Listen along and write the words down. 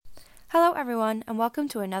Hello, everyone, and welcome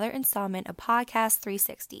to another installment of Podcast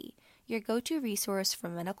 360, your go-to resource for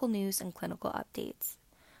medical news and clinical updates.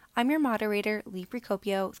 I'm your moderator, Lee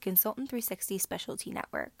Procopio of Consultant 360 Specialty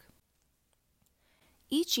Network.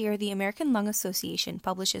 Each year, the American Lung Association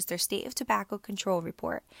publishes their State of Tobacco Control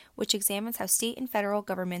Report, which examines how state and federal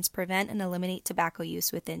governments prevent and eliminate tobacco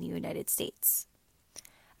use within the United States.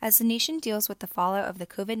 As the nation deals with the fallout of the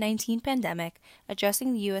COVID-19 pandemic,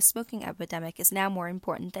 addressing the U.S. smoking epidemic is now more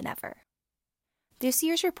important than ever. This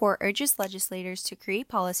year's report urges legislators to create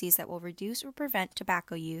policies that will reduce or prevent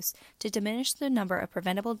tobacco use to diminish the number of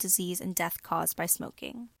preventable disease and death caused by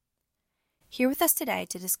smoking. Here with us today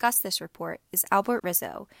to discuss this report is Albert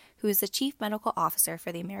Rizzo, who is the Chief Medical Officer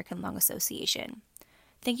for the American Lung Association.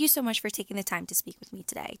 Thank you so much for taking the time to speak with me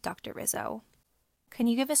today, Dr. Rizzo. Can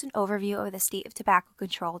you give us an overview of the State of Tobacco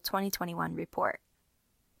Control 2021 report?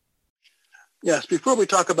 Yes, before we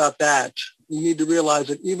talk about that, we need to realize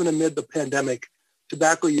that even amid the pandemic,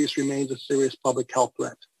 tobacco use remains a serious public health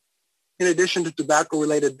threat. In addition to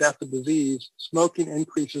tobacco-related death and disease, smoking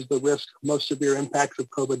increases the risk of most severe impacts of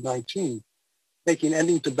COVID-19, making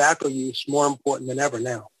ending tobacco use more important than ever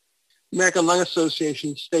now. The American Lung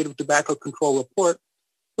Association's State of Tobacco Control Report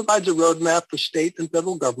provides a roadmap for state and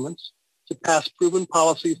federal governments to pass proven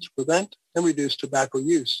policies to prevent and reduce tobacco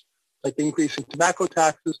use, like increasing tobacco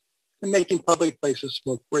taxes and making public places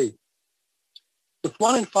smoke-free. With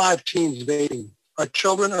 1 in 5 teens vaping, our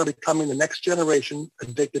children are becoming the next generation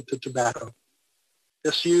addicted to tobacco.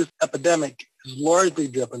 This youth epidemic is largely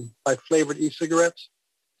driven by flavored e-cigarettes,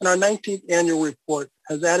 and our 19th annual report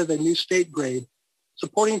has added a new state grade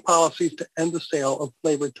supporting policies to end the sale of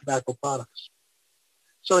flavored tobacco products.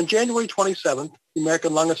 So on January 27th, the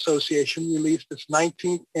American Lung Association released its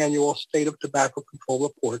 19th annual State of Tobacco Control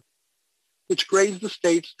Report, which grades the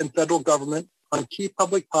states and federal government on key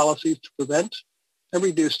public policies to prevent and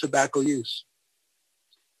reduce tobacco use.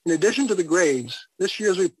 In addition to the grades, this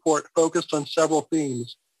year's report focused on several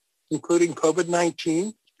themes, including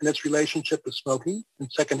COVID-19 and its relationship to smoking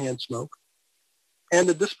and secondhand smoke, and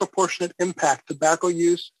the disproportionate impact tobacco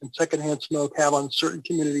use and secondhand smoke have on certain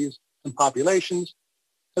communities and populations,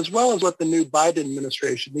 as well as what the new Biden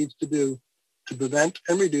administration needs to do to prevent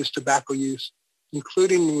and reduce tobacco use,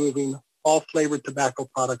 including removing all flavored tobacco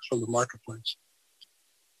products from the marketplace.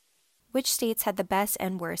 Which states had the best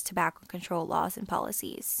and worst tobacco control laws and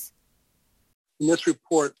policies? In this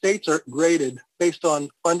report, states are graded based on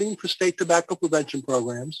funding for state tobacco prevention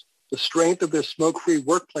programs, the strength of their smoke-free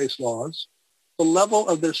workplace laws, the level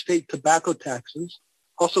of their state tobacco taxes,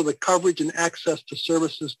 also the coverage and access to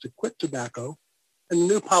services to quit tobacco, and the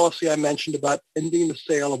new policy I mentioned about ending the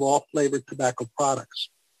sale of all flavored tobacco products.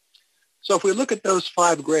 So if we look at those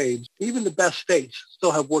 5 grades, even the best states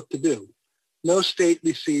still have work to do. No state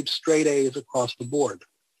received straight A's across the board.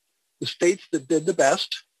 The states that did the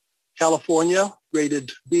best, California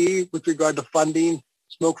graded B with regard to funding,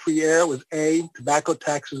 smoke-free air was A, tobacco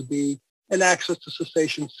taxes B, and access to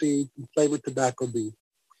cessation C, and flavored tobacco B.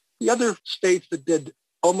 The other states that did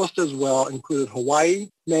almost as well included Hawaii,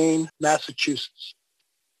 Maine, Massachusetts.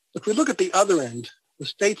 If we look at the other end, the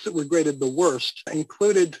states that were graded the worst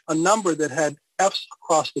included a number that had F's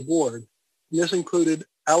across the board. And this included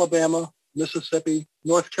Alabama, Mississippi,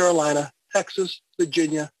 North Carolina, Texas,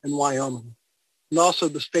 Virginia, and Wyoming. And also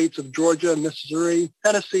the states of Georgia, Missouri,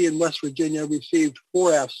 Tennessee, and West Virginia received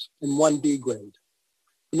 4 F's and 1 D grade.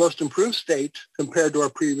 The most improved state, compared to our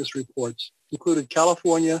previous reports, included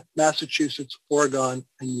California, Massachusetts, Oregon,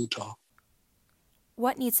 and Utah.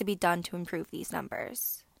 What needs to be done to improve these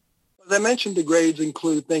numbers? As I mentioned, the grades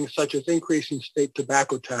include things such as increasing state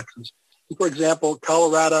tobacco taxes. For example,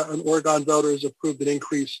 Colorado and Oregon voters approved an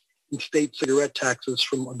increase in state cigarette taxes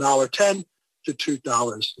from $1.10 to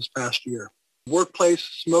 $2 this past year. Workplace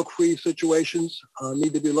smoke-free situations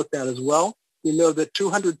need to be looked at as well. We know that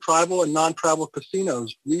 200 tribal and non-tribal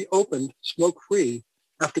casinos reopened smoke-free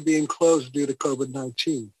after being closed due to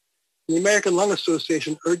COVID-19. The American Lung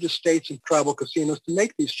Association urges states and tribal casinos to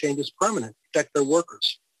make these changes permanent, protect their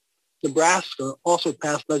workers. Nebraska also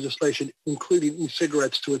passed legislation including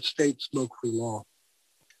e-cigarettes to its state smoke-free law.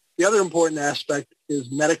 The other important aspect is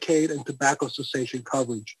Medicaid and tobacco cessation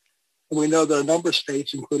coverage. And we know that a number of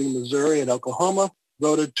states, including Missouri and Oklahoma,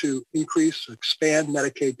 voted to increase or expand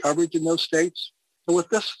Medicaid coverage in those states. And with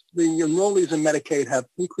this, the enrollees in Medicaid have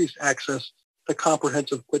increased access to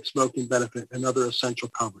comprehensive quit smoking benefit and other essential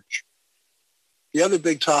coverage. The other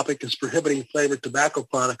big topic is prohibiting flavored tobacco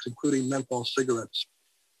products, including menthol cigarettes.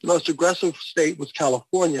 The most aggressive state was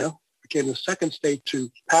California, became the second state to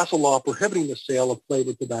pass a law prohibiting the sale of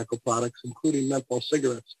flavored tobacco products, including menthol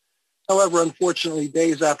cigarettes. However, unfortunately,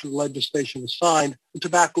 days after the legislation was signed, the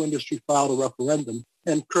tobacco industry filed a referendum,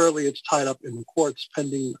 and currently it's tied up in the courts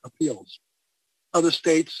pending appeals. Other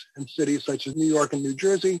states and cities such as New York and New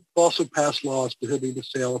Jersey also passed laws prohibiting the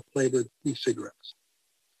sale of flavored e-cigarettes.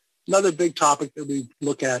 Another big topic that we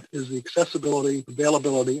look at is the accessibility,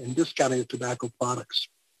 availability, and discounting of tobacco products.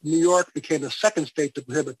 New York became the second state to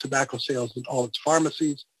prohibit tobacco sales in all its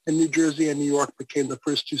pharmacies, and New Jersey and New York became the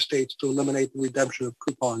first two states to eliminate the redemption of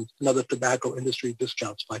coupons and other tobacco industry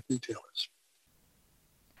discounts by retailers.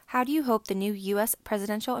 How do you hope the new U.S.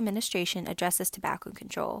 presidential administration addresses tobacco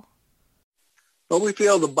control? Well, we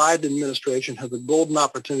feel the Biden administration has a golden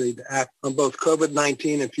opportunity to act on both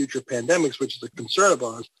COVID-19 and future pandemics, which is a concern of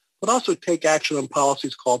ours, but also take action on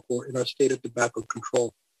policies called for in our state of tobacco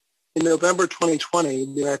control. In November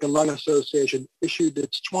 2020, the American Lung Association issued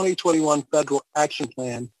its 2021 Federal Action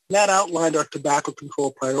Plan, and that outlined our tobacco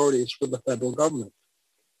control priorities for the federal government.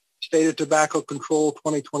 State of Tobacco Control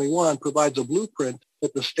 2021 provides a blueprint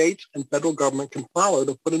that the states and federal government can follow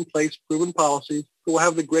to put in place proven policies that will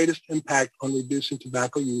have the greatest impact on reducing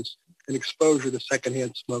tobacco use and exposure to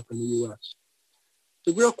secondhand smoke in the U.S.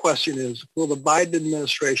 The real question is, will the Biden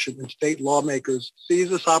administration and state lawmakers seize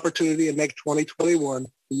this opportunity and make 2021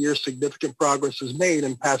 the year significant progress is made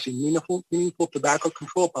in passing meaningful tobacco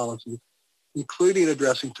control policies, including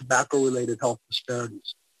addressing tobacco-related health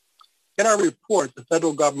disparities? In our report, the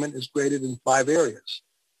federal government is graded in 5 areas: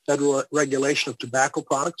 federal regulation of tobacco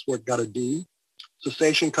products, where it got a D;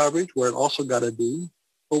 cessation coverage, where it also got a D;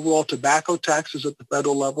 overall tobacco taxes at the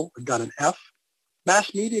federal level, it got an F;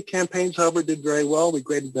 mass media campaigns, however, did very well. We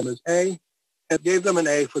graded them as A, and gave them an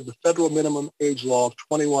A for the federal minimum age law of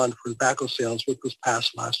 21 for tobacco sales, which was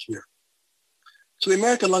passed last year. So the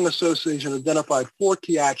American Lung Association identified 4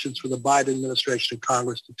 key actions for the Biden administration and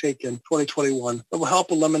Congress to take in 2021 that will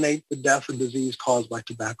help eliminate the death and disease caused by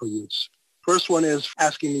tobacco use. First one is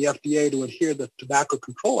asking the FDA to adhere to the Tobacco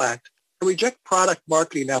Control Act and reject product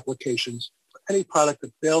marketing applications for any product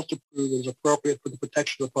that fails to prove is appropriate for the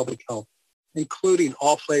protection of public health, including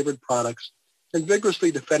all flavored products, and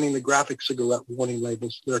vigorously defending the graphic cigarette warning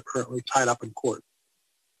labels that are currently tied up in court.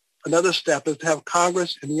 Another step is to have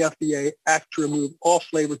Congress and the FDA act to remove all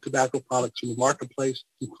flavored tobacco products from the marketplace,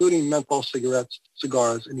 including menthol cigarettes,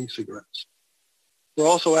 cigars, and e-cigarettes. We're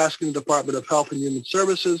also asking the Department of Health and Human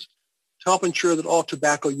Services to help ensure that all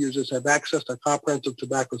tobacco users have access to a comprehensive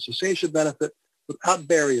tobacco cessation benefit without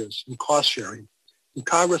barriers and cost sharing. And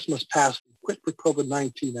Congress must pass the Quit for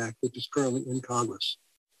COVID-19 Act, which is currently in Congress.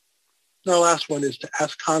 And our last one is to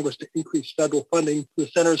ask Congress to increase federal funding to the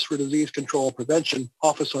Centers for Disease Control and Prevention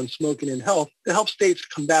Office on Smoking and Health to help states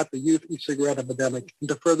combat the youth e-cigarette epidemic and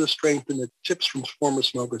to further strengthen the Tips from Former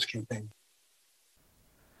Smokers campaign.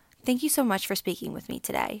 Thank you so much for speaking with me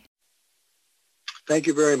today. Thank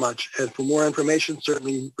you very much. And for more information,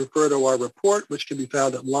 certainly refer to our report, which can be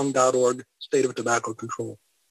found at lung.org, State of Tobacco Control.